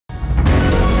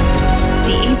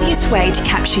best way to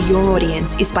capture your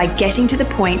audience is by getting to the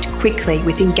point quickly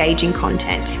with engaging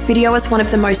content. Video is one of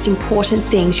the most important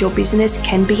things your business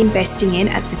can be investing in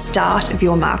at the start of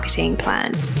your marketing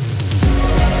plan.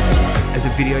 As a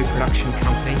video production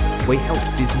company, we help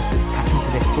businesses tap into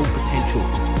their full potential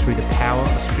through the power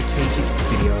of strategic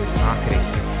video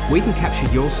marketing. We can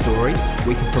capture your story,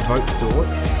 we can provoke thought,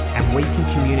 and we can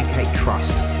communicate trust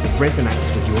that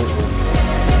resonates with your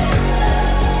audience.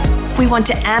 We want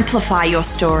to amplify your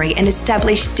story and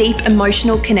establish deep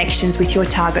emotional connections with your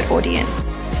target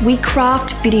audience. We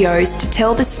craft videos to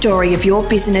tell the story of your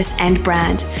business and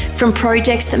brand, from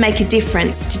projects that make a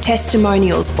difference to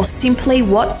testimonials or simply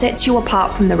what sets you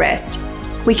apart from the rest.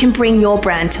 We can bring your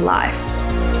brand to life.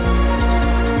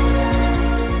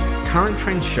 Current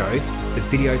trends show that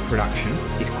video production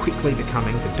is quickly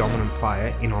becoming the dominant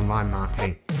player in online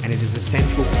marketing, and it is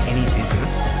essential for any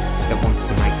business that wants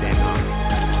to make their mark.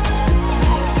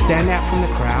 Stand out from the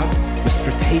crowd with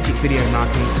Strategic Video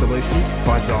Marketing Solutions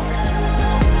by ZOCC.